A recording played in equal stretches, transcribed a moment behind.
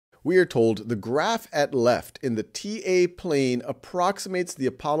we are told the graph at left in the TA plane approximates the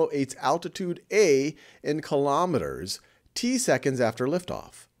Apollo 8's altitude A in kilometers t seconds after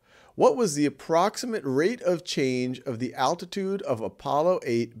liftoff. What was the approximate rate of change of the altitude of Apollo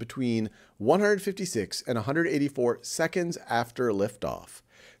 8 between 156 and 184 seconds after liftoff?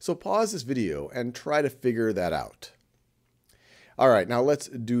 So pause this video and try to figure that out. All right, now let's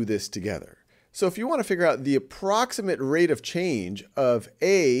do this together. So if you want to figure out the approximate rate of change of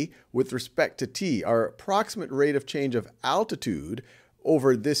A with respect to T, our approximate rate of change of altitude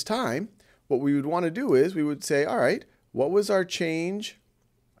over this time, what we would want to do is we would say, all right, what was our change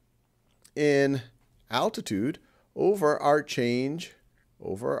in altitude over our change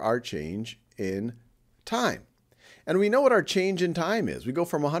in time? And we know what our change in time is. We go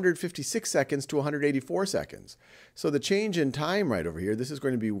from 156 seconds to 184 seconds. So the change in time right over here, this is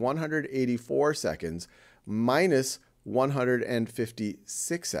going to be 184 seconds minus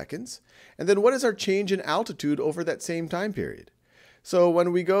 156 seconds. And then what is our change in altitude over that same time period? So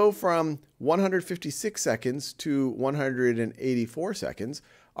when we go from 156 seconds to 184 seconds,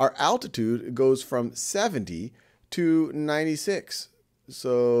 our altitude goes from 70 to 96.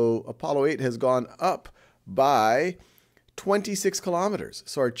 So Apollo 8 has gone up by 26 kilometers.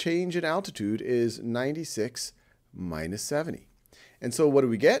 So our change in altitude is 96 minus 70. And so what do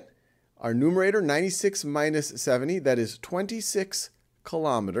we get? Our numerator, 96 minus 70, that is 26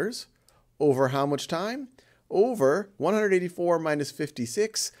 kilometers over how much time? Over 184 minus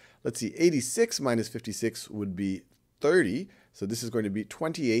 56. Let's see, 86 minus 56 would be 30. So this is going to be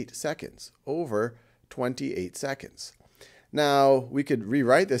 28 seconds, over 28 seconds. Now, we could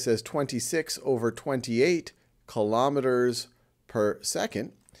rewrite this as 26 over 28 kilometers per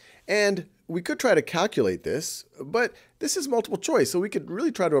second. And we could try to calculate this, but this is multiple choice. So we could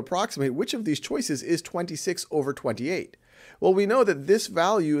really try to approximate which of these choices is 26 over 28. Well, we know that this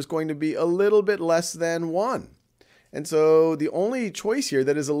value is going to be a little bit less than 1. And so the only choice here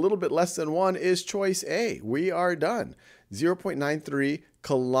that is a little bit less than 1 is choice A. We are done. 0.93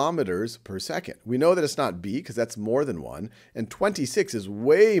 kilometers per second. We know that it's not B because that's more than 1, and 26 is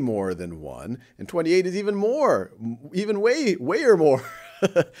way more than 1, and 28 is even more, way or more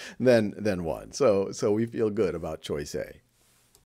than 1. So we feel good about choice A.